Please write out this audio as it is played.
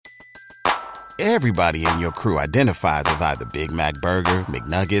Everybody in your crew identifies as either Big Mac Burger,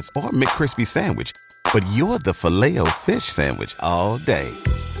 McNuggets, or McCrispy Sandwich. But you're the Filet-O-Fish Sandwich all day.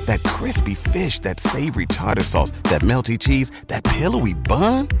 That crispy fish, that savory tartar sauce, that melty cheese, that pillowy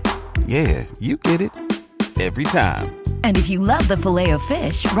bun. Yeah, you get it. Every time. And if you love the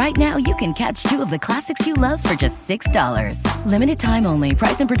Filet-O-Fish, right now you can catch two of the classics you love for just $6. Limited time only.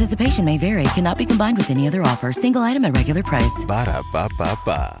 Price and participation may vary. Cannot be combined with any other offer. Single item at regular price.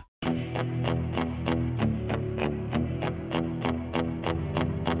 Ba-da-ba-ba-ba.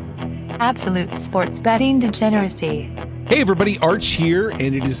 Absolute sports betting degeneracy. Hey everybody, Arch here,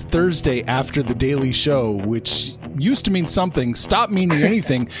 and it is Thursday after the Daily Show, which used to mean something, stopped meaning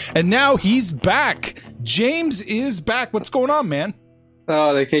anything, and now he's back. James is back. What's going on, man?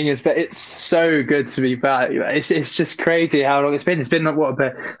 Oh, the king is back. It's so good to be back. It's just crazy how long it's been. It's been like, what,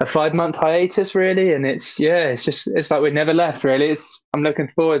 a 5-month hiatus, really, and it's like we never left, really. I'm looking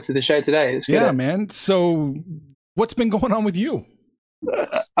forward to the show today. It's good. Yeah, man. So, what's been going on with you?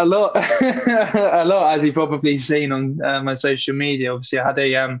 A lot, as you've probably seen on my social media. Obviously,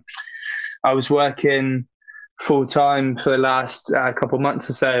 I was working full time for the last couple of months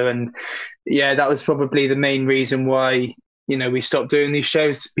or so, and yeah, that was probably the main reason why we stopped doing these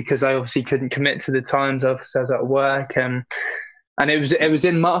shows, because I obviously couldn't commit to the times. I was at work, and it was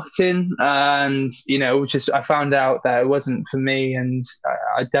in marketing, and I found out that it wasn't for me, and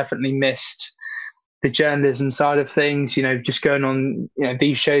I definitely missed the journalism side of things, just going on,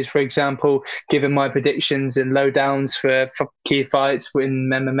 these shows, for example, giving my predictions and lowdowns for key fights in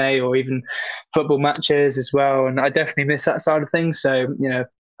MMA or even football matches as well. And I definitely miss that side of things. So,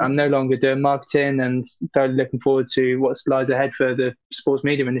 I'm no longer doing marketing, and very looking forward to what lies ahead for the sports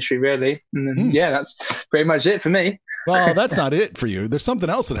media industry, really. And yeah, that's pretty much it for me. Well, that's not it for you. There's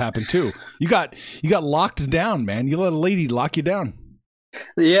something else that happened too. You got locked down, man. You let a lady lock you down.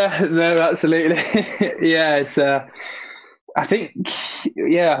 Yeah, no, absolutely. Yeah, it's. I think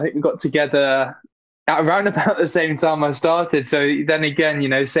we got together at around about the same time I started. So then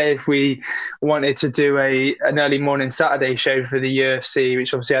again, say if we wanted to do an early morning Saturday show for the UFC,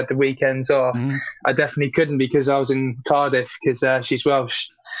 which obviously had the weekends off, I definitely couldn't because I was in Cardiff because she's Welsh,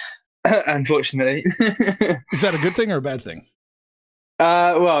 unfortunately. Is that a good thing or a bad thing?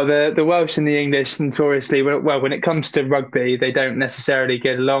 Well, the Welsh and the English notoriously, when it comes to rugby, they don't necessarily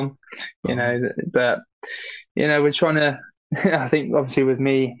get along, but, we're trying to, I think obviously with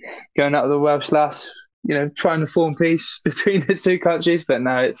me going out with the Welsh lass, trying to form peace between the two countries, but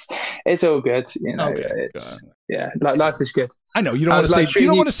no, it's all good. Okay. Yeah, life is good. I know you don't want to say. You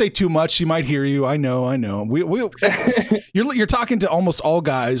don't want to say too much. She might hear you. I know. You're talking to almost all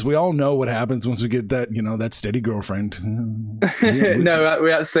guys. We all know what happens once we get that. That steady girlfriend. No, we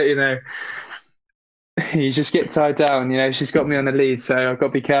absolutely know. You just get tied down. She's got me on the lead, so I've got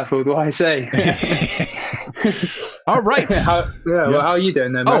to be careful with what I say. All right. Well, how are you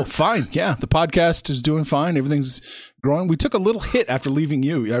doing then, man? Oh, fine. Yeah, the podcast is doing fine. Everything's growing. We took a little hit after losing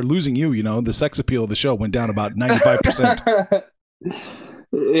you. The sex appeal of the show went down about 95%.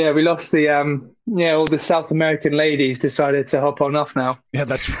 Yeah, we lost the all the South American ladies decided to hop on off now. Yeah,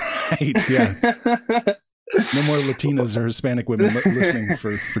 that's right. Yeah. No more Latinas or Hispanic women listening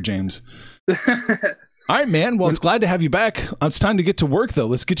for James. All right, man. Well, it's glad to have you back. It's time to get to work, though.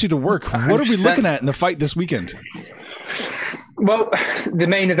 Let's get you to work. 100%. What are we looking at in the fight this weekend? Well, the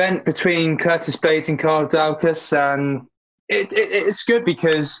main event between Curtis Blaydes and Carl Daukaus, and it's good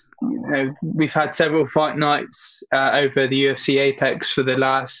because we've had several fight nights over the UFC Apex for the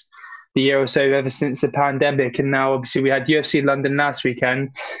year or so, ever since the pandemic, and now obviously we had UFC London last weekend,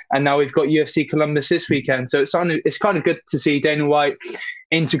 and now we've got UFC Columbus this weekend. So it's kind of good to see Dana White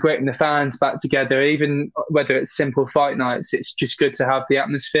integrating the fans back together, even whether it's simple fight nights. It's just good to have the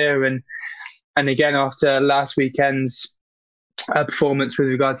atmosphere, and again, after last weekend's performance with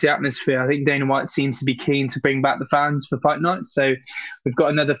regard to the atmosphere, I think Dana White seems to be keen to bring back the fans for fight nights. So we've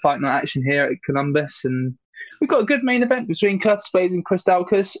got another fight night action here at Columbus, and we've got a good main event between Curtis Blaydes and Chris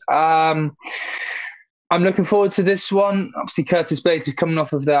Daukaus. I'm looking forward to this one. Obviously, Curtis Blaydes is coming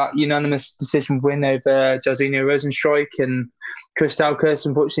off of that unanimous decision win over Jairzinho Rozenstruik, and Chris Daukaus,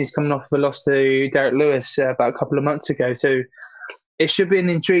 unfortunately, is coming off of a loss to Derek Lewis about a couple of months ago. So it should be an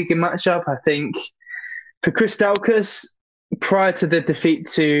intriguing matchup, I think. For Chris Daukaus, prior to the defeat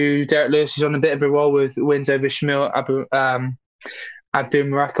to Derek Lewis, he's on a bit of a roll with wins over Shamil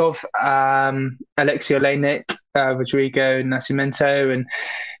Abdulmurakov, Alexei Oleinik, Rodrigo Nascimento, and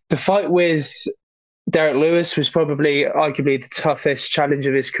the fight with Derek Lewis was probably arguably the toughest challenge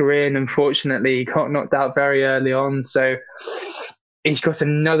of his career, and unfortunately he got knocked out very early on. So he's got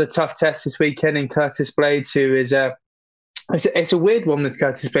another tough test this weekend in Curtis Blaydes, who is It's a weird one with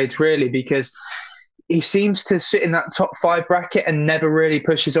Curtis Blaydes, really, because he seems to sit in that top 5 bracket and never really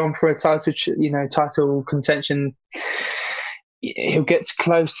pushes on for a title contention. He'll get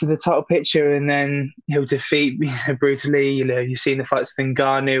close to the title picture and then he'll defeat brutally. You've seen the fights with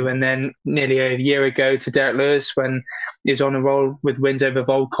Ngannou, and then nearly a year ago to Derek Lewis when he was on a roll with wins over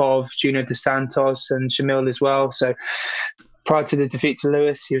Volkov, Junior Dos Santos, and Shamil as well. So prior to the defeat to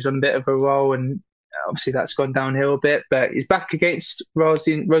Lewis, he was on a bit of a roll, and obviously that's gone downhill a bit. But he's back against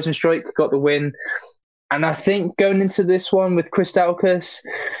Rosenstruik, got the win. And I think going into this one with Chris Daukaus,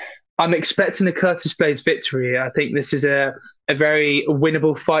 I'm expecting a Curtis Blaydes victory. I think this is a very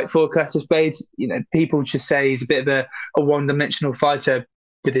winnable fight for Curtis Blaydes. People just say he's a bit of a one-dimensional fighter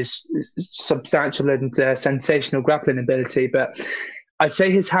with his substantial and sensational grappling ability. But I'd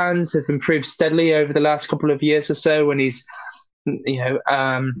say his hands have improved steadily over the last couple of years or so when he's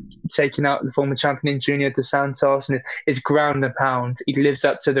taking out the former champion Junior Dos Santos, and his ground and pound. He lives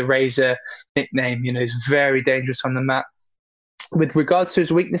up to the Razor nickname. He's very dangerous on the mat. With regards to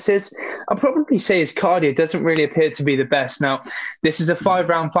his weaknesses, I'll probably say his cardio doesn't really appear to be the best. Now, this is a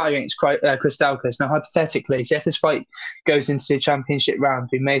 5-round fight against Chris Daukaus. Now, hypothetically, if this fight goes into the championship round,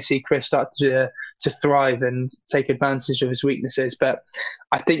 we may see Chris start to thrive and take advantage of his weaknesses. But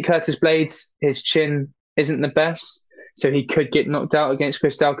I think Curtis Blaydes, his chin isn't the best, so he could get knocked out against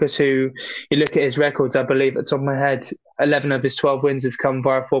Chris Daukaus, who, you look at his records, I believe at the top of my head, 11 of his 12 wins have come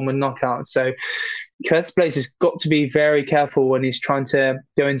via formal knockout. So Curtis Blaydes has got to be very careful when he's trying to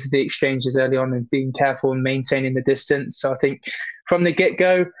go into the exchanges early on and being careful and maintaining the distance. So I think from the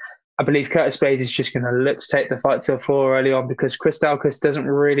get-go, I believe Curtis Blaydes is just going to look to take the fight to the floor early on, because Chris Daukaus doesn't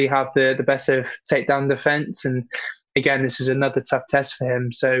really have the best of takedown defense. And again, this is another tough test for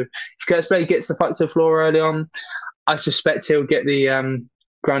him. So if Curtis Blaydes gets the fight to the floor early on, I suspect he'll get the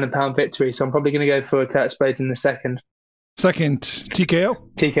ground and pound victory. So I'm probably going to go for Curtis Blaydes in the second. Second,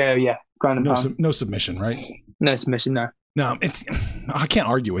 TKO? TKO, yeah. Ground and pound. No submission, right? No submission, no. No, I can't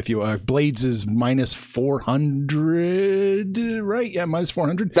argue with you. Blaydes is minus 400, right? Yeah, minus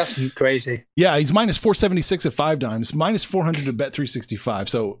 400. That's crazy. Yeah, he's minus 476 at 5 dimes, minus 400 at bet 365.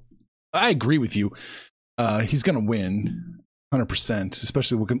 So I agree with you. He's going to win 100%,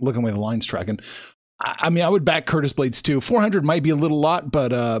 especially looking where the line's tracking. I mean, I would back Curtis Blaydes too. 400 might be a little lot,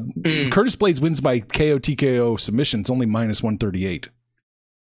 but Curtis Blaydes wins by KO, TKO submission. It's only minus 138.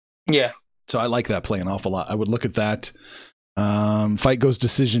 Yeah. So I like that play an awful lot. I would look at that. Fight goes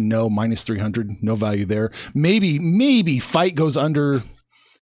decision, no, minus 300. No value there. Maybe fight goes under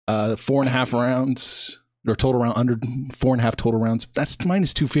 4.5 rounds, or total round under 4.5 total rounds. That's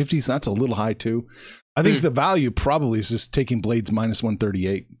minus 250. So that's a little high too. I think the value probably is just taking Blaydes minus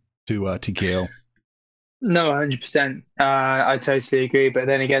 138 to TKO. No, 100%. I totally agree. But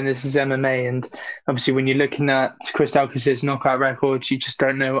then again, this is MMA, and obviously when you're looking at Chris Daukaus' knockout record, you just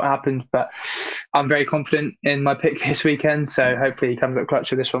don't know what happened. But I'm very confident in my pick this weekend, so hopefully he comes up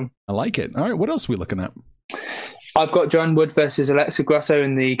clutch with this one. I like it. All right, what else are we looking at? I've got Joanne Wood versus Alexa Grasso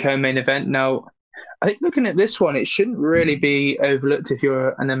in the co-main event. Now, I think looking at this one, it shouldn't really be overlooked if you're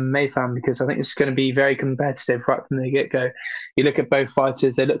an MMA fan, because I think it's going to be very competitive right from the get-go. You look at both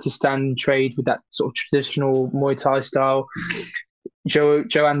fighters, they look to stand and trade with that sort of traditional Muay Thai style.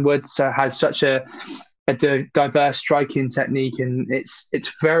 Joanne Wood has such a diverse striking technique, and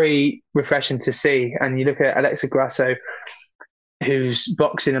it's very refreshing to see. And you look at Alexa Grasso, whose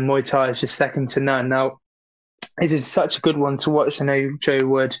boxing and Muay Thai is just second to none. Now, this is such a good one to watch. I know Jo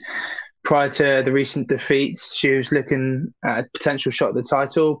Wood, prior to the recent defeats, she was looking at a potential shot at the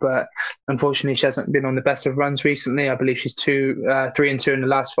title, but unfortunately she hasn't been on the best of runs recently. I believe she's 3-2 in the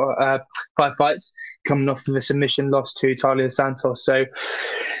last 5 fights, coming off of a submission loss to Talia Santos. So,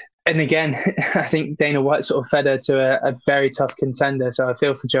 and again, I think Dana White sort of fed her to a very tough contender. So I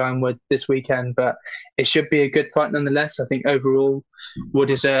feel for Joanne Wood this weekend, but it should be a good fight nonetheless. I think overall, Wood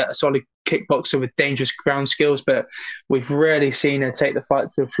is a solid kickboxer with dangerous ground skills, but we've rarely seen her take the fight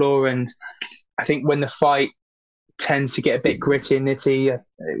to the floor. And I think when the fight tends to get a bit gritty and nitty,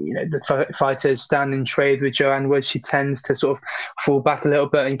 the fighters stand and trade with Joanne Wood, she tends to sort of fall back a little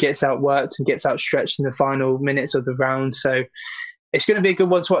bit and gets outworked and gets outstretched in the final minutes of the round. So it's going to be a good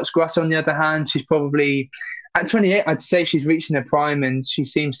one to watch. Grasso, on the other hand, she's probably at 28. I'd say she's reaching her prime, and she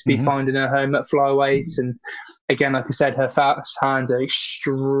seems to be finding her home at flyweight. And again, like I said, her fast hands are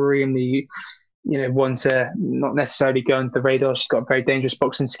extremely, one to not necessarily go under the radar. She's got very dangerous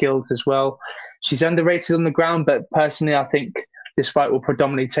boxing skills as well. She's underrated on the ground, but personally, I think this fight will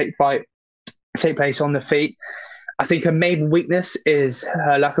predominantly take place on the feet. I think her main weakness is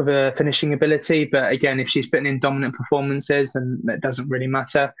her lack of a finishing ability. But again, if she's putting in dominant performances, then it doesn't really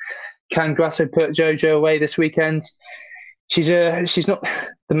matter. Can Grasso put JoJo away this weekend? she's not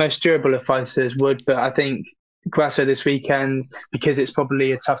the most durable of fighters, but I think Grasso this weekend, because it's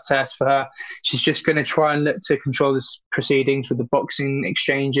probably a tough test for her, she's just going to try and look to control the proceedings with the boxing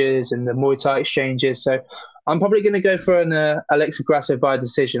exchanges and the Muay Thai exchanges. So I'm probably going to go for an Alexa Grasso by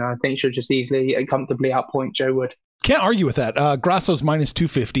decision. I think she'll just easily and comfortably outpoint Jo Wood. Can't argue with that. Grasso's minus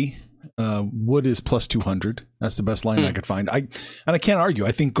 250. Wood is plus 200. That's the best line I could find. I can't argue.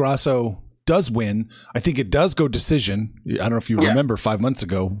 I think Grasso does win. I think it does go decision. I don't know if you remember 5 months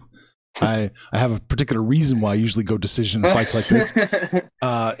ago. I have a particular reason why I usually go decision in fights like this.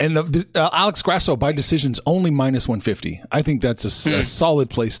 And Alex Grasso by decision's only minus 150. I think that's a solid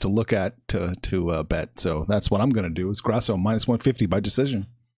place to look at to bet. So that's what I'm going to do is Grasso minus 150 by decision.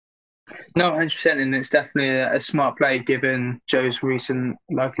 No, 100%. And it's definitely a smart play given Joe's recent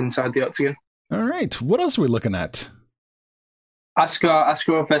luck inside the octagon. All right. What else are we looking at?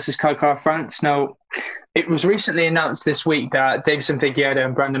 Askarov versus Kai Kara-France. Now, it was recently announced this week that Davison Figueiredo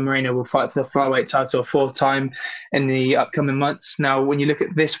and Brandon Moreno will fight for the flyweight title a fourth time in the upcoming months. Now, when you look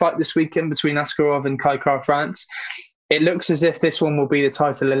at this fight this weekend between Askarov and Kai Kara-France, it looks as if this one will be the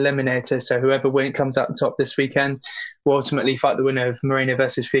title eliminator. So whoever comes out the top this weekend will ultimately fight the winner of Moreno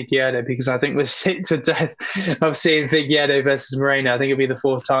versus Figueiredo, because I think we're sick to death of seeing Figueiredo versus Moreno. I think it'll be the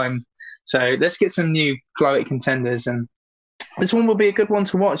fourth time. So let's get some new flyweight contenders, and this one will be a good one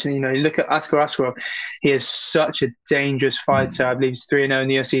to watch. And, you look at Askarov. He is such a dangerous fighter. I believe he's 3-0 in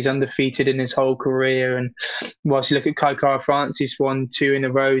the UFC. He's undefeated in his whole career. And whilst you look at Kai Kara-France, he's won 2 in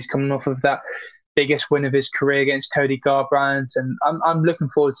a row. He's coming off of that biggest win of his career against Cody Garbrandt. And I'm looking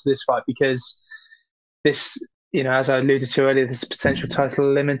forward to this fight because this, as I alluded to earlier, this potential title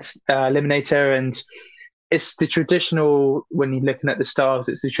eliminator. And it's the traditional, when you're looking at the styles,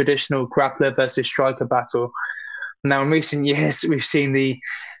 it's the traditional grappler versus striker battle. Now, in recent years, we've seen the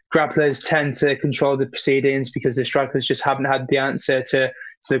grapplers tend to control the proceedings because the strikers just haven't had the answer to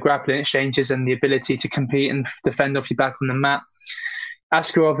the grappling exchanges and the ability to compete and defend off your back on the mat.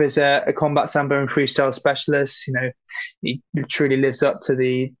 Askarov is a combat sambo and freestyle specialist. He truly lives up to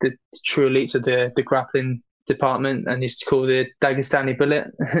the true elites of the grappling department, and he's called the Dagestani bullet.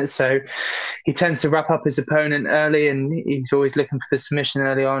 So he tends to wrap up his opponent early, and he's always looking for the submission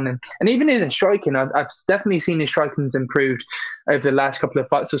early on. And even in his striking, I've definitely seen his striking's improved over the last couple of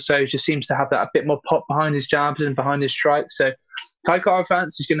fights or so. He just seems to have that a bit more pop behind his jabs and behind his strikes. So Kai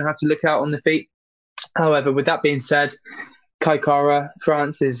Kara-France is going to have to look out on the feet. However, with that being said, Kai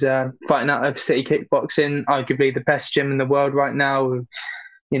Kara-France is fighting out of City Kickboxing, arguably the best gym in the world right now.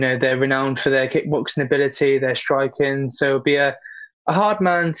 They're renowned for their kickboxing ability, their striking. So it'll be a hard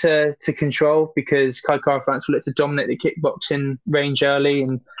man to control, because Kai Kara-France will look to dominate the kickboxing range early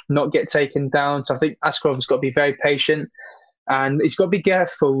and not get taken down. So I think Askarov's got to be very patient, and he's got to be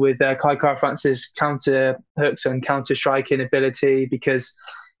careful with Kai Kara-France's counter hooks and counter striking ability, because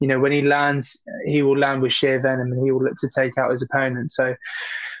when he lands, he will land with sheer venom and he will look to take out his opponent. So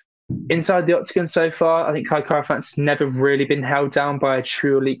inside the octagon so far, I think Kai Kara-France has never really been held down by a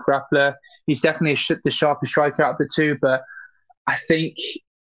true elite grappler. He's definitely the sharpest striker out of the two, but I think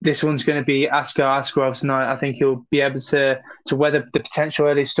this one's going to be Askarov's night. I think he'll be able to weather the potential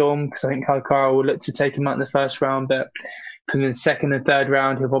early storm, because I think Kai Kara will look to take him out in the first round, but from the second and third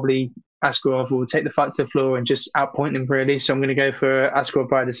round, Askarov will take the fight to the floor and just outpoint him, really. So I'm going to go for Askarov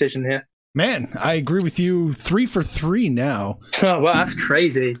by decision here. Man, I agree with you. 3 for 3 now. Oh, well, that's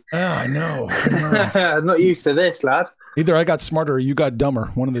crazy. Oh, I know. I'm not used to this, lad. Either I got smarter or you got dumber.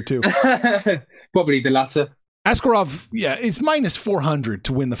 One of the two. Probably the latter. Askarov, it's minus 400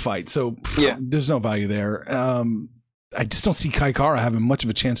 to win the fight. So there's no value there. I just don't see Kai Kara having much of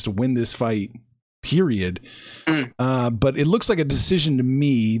a chance to win this fight, period. But it looks like a decision to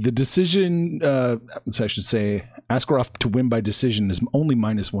me. The decision, I should say, Askarov to win by decision is only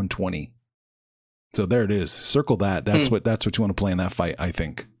minus 120. So there it is. Circle that. That's what you want to play in that fight, I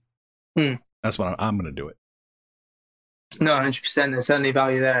think. That's what I'm going to do it. No, 100%. There's certainly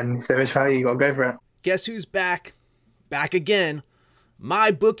value there. And if there is value, you got to go for it. Guess who's back? Back again.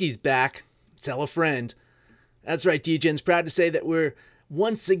 My bookie's back. Tell a friend. That's right, DJ's proud to say that we're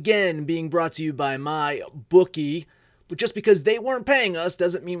once again being brought to you by my bookie. But just because they weren't paying us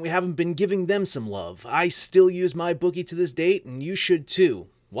doesn't mean we haven't been giving them some love. I still use my bookie to this date, and you should too.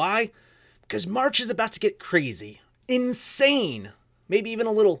 Why? Because March is about to get crazy. Insane. Maybe even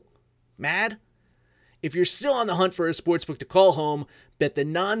a little mad. If you're still on the hunt for a sportsbook to call home, bet the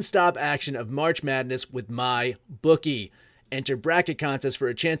non-stop action of March Madness with my bookie. Enter bracket contests for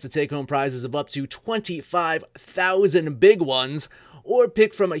a chance to take home prizes of up to 25,000 big ones, or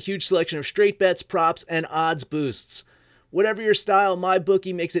pick from a huge selection of straight bets, props, and odds boosts. Whatever your style, my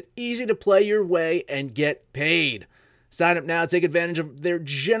bookie makes it easy to play your way and get paid. Sign up now, take advantage of their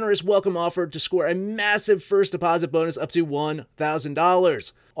generous welcome offer to score a massive first deposit bonus up to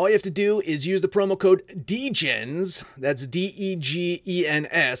 $1,000. All you have to do is use the promo code DEGENS, that's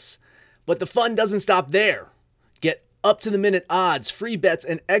DEGENS, but the fun doesn't stop there. Get up-to-the-minute odds, free bets,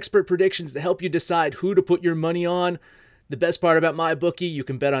 and expert predictions to help you decide who to put your money on. The best part about MyBookie, you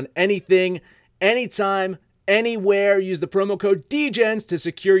can bet on anything, anytime, anywhere. Use the promo code DEGENS to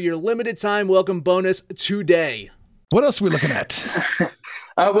secure your limited-time welcome bonus today. What else are we looking at?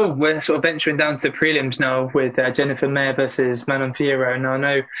 Well, we're sort of venturing down to the prelims now with Jennifer Mayer versus Manon Fiorot. Now, I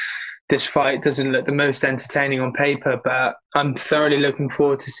know this fight doesn't look the most entertaining on paper, but I'm thoroughly looking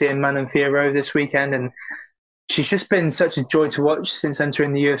forward to seeing Manon Fiorot this weekend. And she's just been such a joy to watch since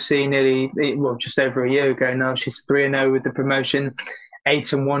entering the UFC just over a year ago now. She's 3-0 with the promotion,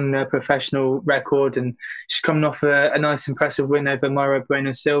 8-1 professional record, and she's coming off a nice impressive win over Mayra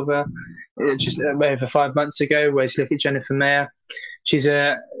Bueno Silva just over 5 months ago. Whereas you look at Jennifer Mayer, she's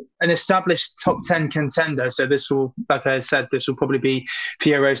an established top 10 contender, so this will, like I said, this will probably be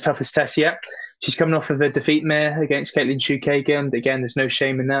Fiorot's toughest test yet. She's coming off of a defeat Mayer against Caitlin Chukagin. Again, there's no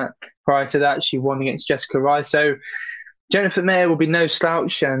shame in that. Prior to that, she won against Jessica Rice. So Jennifer Mayer will be no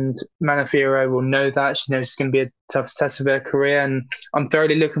slouch, and Manon Fiorot will know that. She knows it's going to be a tough test of her career, and I'm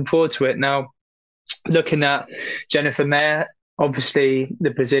thoroughly looking forward to it. Now, looking at Jennifer Mayer, obviously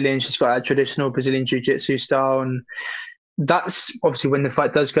the Brazilian, she's got that traditional Brazilian jiu-jitsu style, and that's obviously when the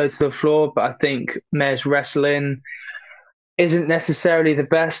fight does go to the floor, but I think Mayer's wrestling isn't necessarily the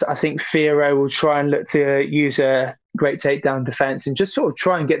best. I think Fiorot will try and look to use a great takedown defense and just sort of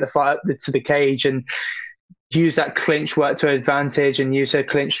try and get the fight up to the cage and use that clinch work to her advantage and use her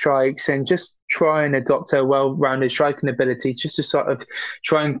clinch strikes and just try and adopt her well-rounded striking ability just to sort of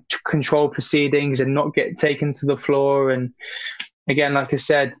try and control proceedings and not get taken to the floor. And again, like I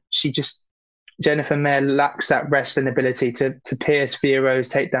said, Jennifer Mayer lacks that wrestling ability to pierce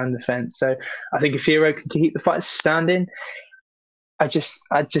Fiorot's takedown defense. So I think if Fiorot can keep the fight standing, I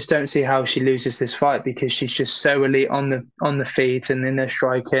just don't see how she loses this fight, because she's just so elite on the feet and in her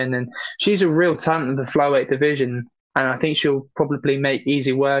striking, and she's a real talent of the flyweight division. And I think she'll probably make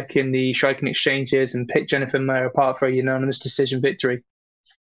easy work in the striking exchanges and pick Jennifer Mayer apart for a unanimous decision victory.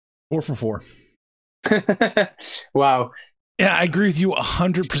 4 for 4. Wow. Yeah, I agree with you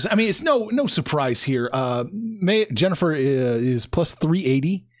 100%. I mean, it's no surprise here. Jennifer is plus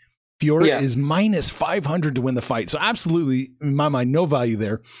 380. Fiorot is minus 500 to win the fight. So absolutely, in my mind, no value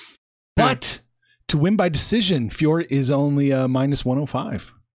there. But to win by decision, Fiorot is only minus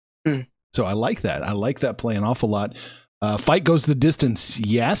 105. So I like that. I like that play an awful lot. Fight goes the distance.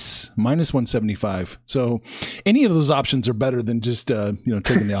 Yes, minus 175. So any of those options are better than just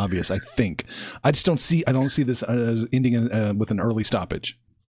taking the obvious, I think. I don't see this as ending with an early stoppage.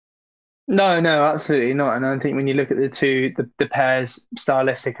 No, absolutely not. And I think when you look at the pair's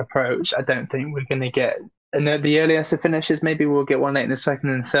stylistic approach, I don't think we're going to get the earliest of finishes. Maybe we'll get one late in the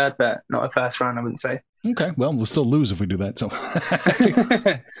second and third, but not a first round, I wouldn't say. Okay, well, we'll still lose if we do that. So,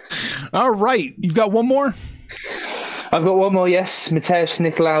 all right, you've got one more? I've got one more, yes. Mateusz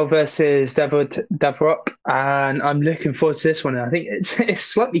Nicolau versus David Davrok, and I'm looking forward to this one. I think it's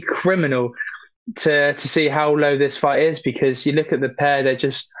slightly criminal to see how low this fight is, because you look at the pair,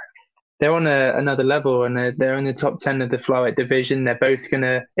 they're on another level, and they're in the top 10 of the flyweight division. They're both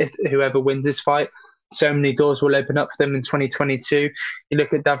whoever wins this fight, so many doors will open up for them in 2022. You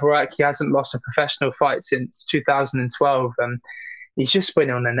look at Davrok, he hasn't lost a professional fight since 2012. He's just been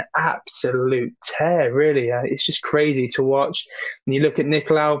on an absolute tear, really. It's just crazy to watch. When you look at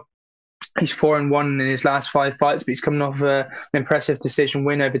Nicolau, he's 4-1 in his last 5 fights, but he's coming off an impressive decision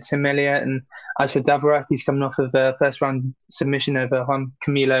win over Tim Elliott. And as for Davrok, he's coming off of a first-round submission over Juan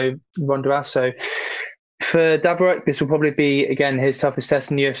Camilo Ronderas. So for Davrok, this will probably be, again, his toughest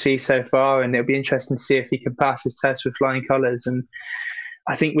test in the UFC so far, and it'll be interesting to see if he can pass his test with flying colours. And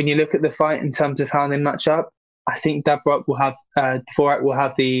I think when you look at the fight in terms of how they match up, I think Dvorak will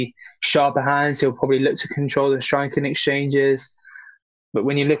have the sharper hands. He'll probably look to control the striking exchanges. But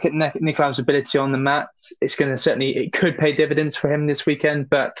when you look at Nicolau's ability on the mat, it could pay dividends for him this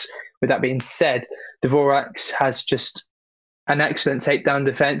weekend. But with that being said, Dvorak has just an excellent takedown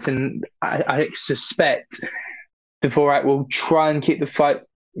defense, and I suspect Dvorak will try and keep the fight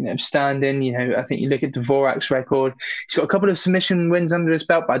standing. I think you look at Dvorak's record, he's got a couple of submission wins under his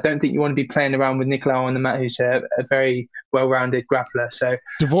belt, but I don't think you want to be playing around with Nicolau on the mat, who's a very well-rounded grappler. So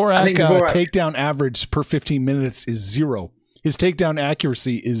Dvorak takedown average per 15 minutes is 0. His takedown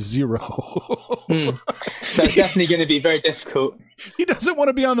accuracy is 0. So it's definitely going to be very difficult. He doesn't want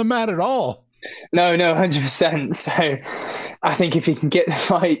to be on the mat at all. No, 100%. So I think if he can get the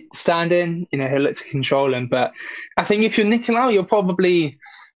fight standing, he'll look to control him. But I think if you're Nicolau,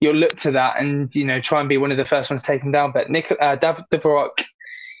 you'll look to that and, try and be one of the first ones taken down. But Dvorak,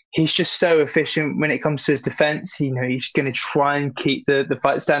 he's just so efficient when it comes to his defense. He's going to try and keep the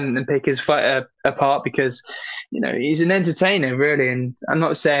fight standing and pick his fight apart because, he's an entertainer, really. And I'm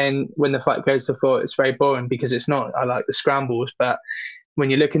not saying when the fight goes to floor, it's very boring, because it's not. I like the scrambles. But when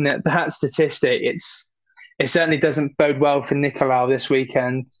you're looking at that statistic, it certainly doesn't bode well for Nicolau this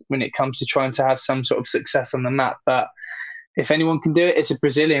weekend when it comes to trying to have some sort of success on the mat. But if anyone can do it, it's a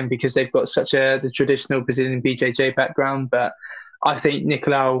Brazilian, because they've got such the traditional Brazilian BJJ background. But I think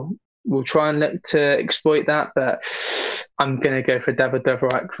Nicolau will try and look to exploit that. But I'm going to go for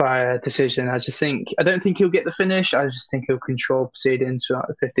Dvorak via decision. I don't think he'll get the finish. I just think he'll control proceedings for like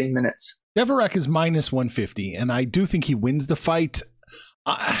 15 minutes. Dvorak is minus 150, and I do think he wins the fight.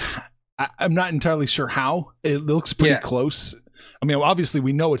 I'm not entirely sure how. It looks pretty close. I mean, obviously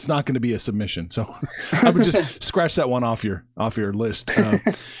we know it's not going to be a submission, so I would just scratch that one off your list.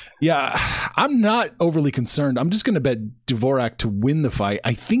 I'm not overly concerned. I'm just going to bet Dvorak to win the fight.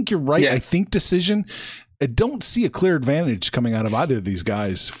 I think you're right. I think decision. I don't see a clear advantage coming out of either of these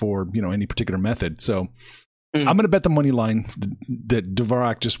guys for any particular method. So I'm going to bet the money line that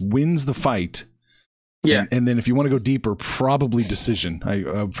Dvorak just wins the fight. Yeah, and then if you want to go deeper, probably decision. I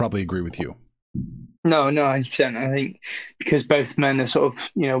would probably agree with you. No, 100%. I think because both men are sort of,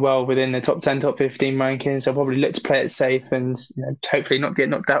 well within the top 10, top 15 rankings, I'll probably look to play it safe and hopefully not get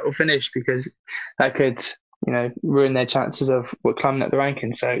knocked out or finish, because that could, ruin their chances of climbing up the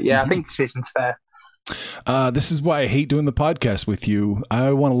rankings. So, I think decision's fair. This is why I hate doing the podcast with you.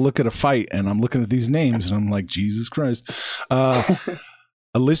 I want to look at a fight and I'm looking at these names and I'm like, Jesus Christ.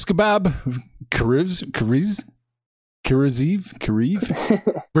 Aliskabab Kariv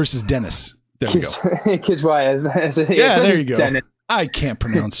versus Dennis. There we go. Kizwayev. There you go. Dennis. I can't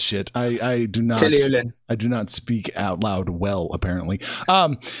pronounce shit. I do not speak out loud well, apparently.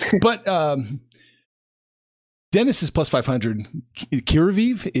 But Dennis is plus 500.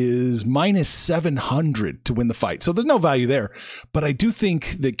 Kiriviv is minus 700 to win the fight. So there's no value there. But I do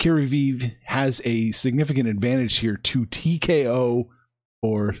think that Kiriviv has a significant advantage here to TKO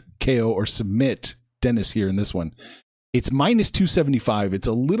or KO or submit Dennis here in this one. It's minus 275. It's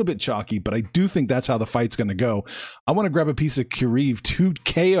a little bit chalky, but I do think that's how the fight's going to go. I want to grab a piece of Kiriv to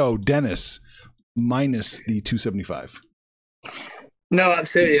KO Dennis minus the 275. No,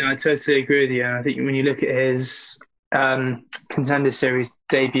 absolutely. I totally agree with you. I think when you look at his Contender Series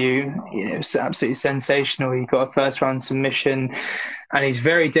debut, it's absolutely sensational. He got a first round submission, and he's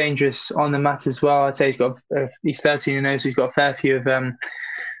very dangerous on the mat as well. I'd say he's 13-0, so he's got a fair few of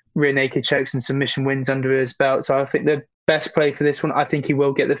rear naked chokes and submission wins under his belt. So I think the best play for this one, I think he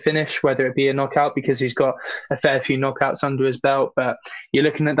will get the finish, whether it be a knockout, because he's got a fair few knockouts under his belt. But you're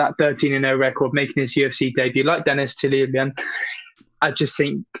looking at that 13-0 record, making his UFC debut, like Dennis Tillian. I just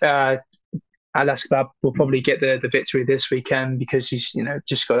think Aliskabab will probably get the victory this weekend, because he's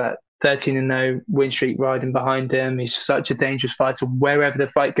just got that 13-0 win streak riding behind him. He's such a dangerous fighter wherever the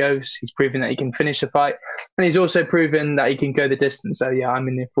fight goes. He's proven that he can finish the fight, and he's also proven that he can go the distance. So I'm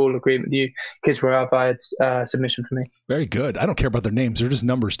in full agreement with you. Kizwayev via submission for me. Very good. I don't care about their names; they're just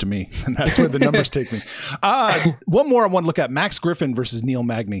numbers to me, and that's where the numbers take me. One more I want to look at: Max Griffin versus Neil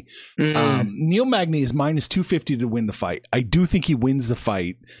Magny. Neil Magny is minus 250 to win the fight. I do think he wins the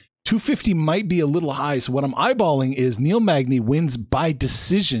fight. 250 might be a little high. So what I'm eyeballing is Neil Magny wins by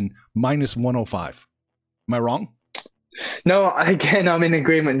decision minus 105. Am I wrong? No, again, I'm in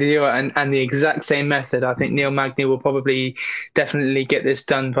agreement with you and the exact same method. I think Neil Magny will probably definitely get this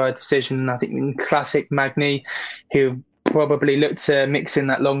done by decision. I think in classic Magny, he'll probably look to mix in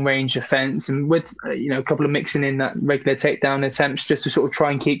that long range offense, and with a couple of mixing in that regular takedown attempts, just to sort of try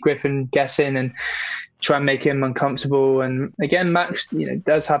and keep Griffin guessing and try and make him uncomfortable. And again, Max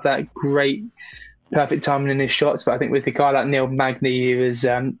does have that great perfect timing in his shots, but I think with a guy like Neil Magny, he was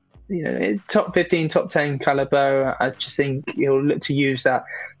top 15, top 10 caliber, I just think he'll look to use that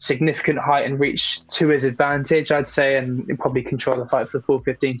significant height and reach to his advantage, I'd say, and he'll probably control the fight for the full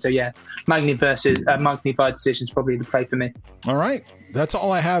 15. So Magny versus Magny by decision is probably the play for me. All right. That's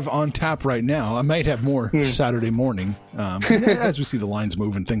all I have on tap right now. I might have more Saturday morning as we see the lines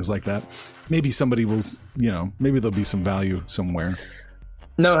move and things like that. Maybe somebody will, maybe there'll be some value somewhere.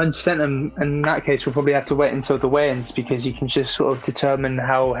 No, 100%. And in that case, we'll probably have to wait until the weigh-ins, because you can just sort of determine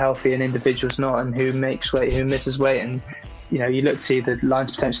how healthy an individual's not and who makes weight, who misses weight. And, you look to see the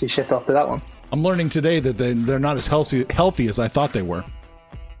lines potentially shift after that one. I'm learning today that they're not as healthy as I thought they were.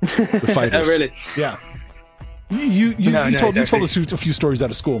 The fighters. Oh, really? Yeah. You told us a few stories out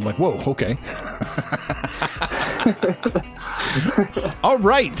of school. I'm like, whoa, okay. All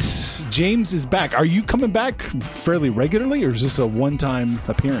right, James is back. Are you coming back fairly regularly, or is this a one-time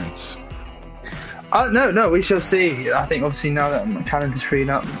appearance? No, we shall see. I think obviously now that my calendar's freeing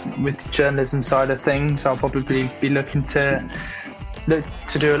up with the journalism side of things, I'll probably be looking to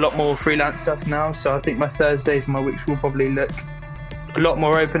do a lot more freelance stuff now. So I think my Thursdays and my weeks will probably look a lot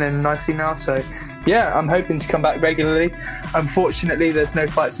more open and nicely now. So yeah, I'm hoping to come back regularly. Unfortunately, there's no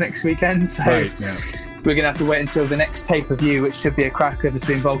fights next weekend, so we're gonna have to wait until the next pay-per-view, which should be a cracker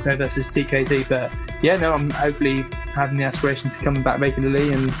between Volko versus TKZ. But yeah, no, I'm hopefully having the aspiration to come back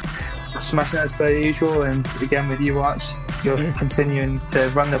regularly and smashing it as per usual. And again, with you, Arch, you're continuing to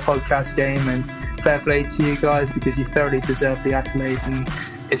run the podcast game, and fair play to you guys, because you thoroughly deserve the accolades, and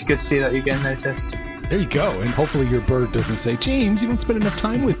it's good to see that you're getting noticed. There you go. And hopefully your bird doesn't say, James, you don't spend enough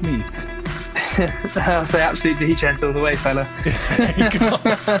time with me. I'll say absolute D-chance all the way, fella. There you go.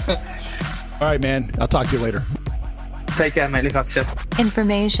 All right, man. I'll talk to you later. Take care, mate. Look after yourself.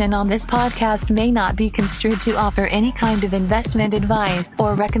 Information on this podcast may not be construed to offer any kind of investment advice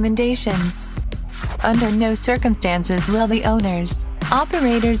or recommendations. Under no circumstances will the owners,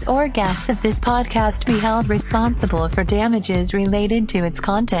 operators, or guests of this podcast be held responsible for damages related to its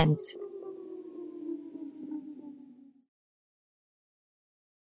contents.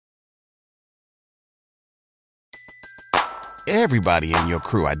 Everybody in your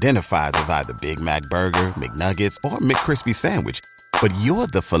crew identifies as either Big Mac Burger, McNuggets, or McCrispy Sandwich. But you're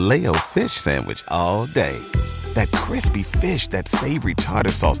the Filet-O-Fish Sandwich all day. That crispy fish, that savory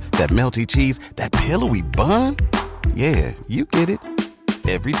tartar sauce, that melty cheese, that pillowy bun. Yeah, you get it.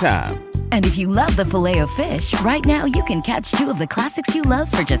 Every time. And if you love the Filet-O-Fish, right now you can catch 2 of the classics you love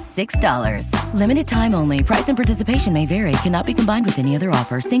for just $6. Limited time only. Price and participation may vary. Cannot be combined with any other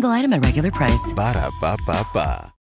offer. Single item at regular price. Ba-da-ba-ba-ba.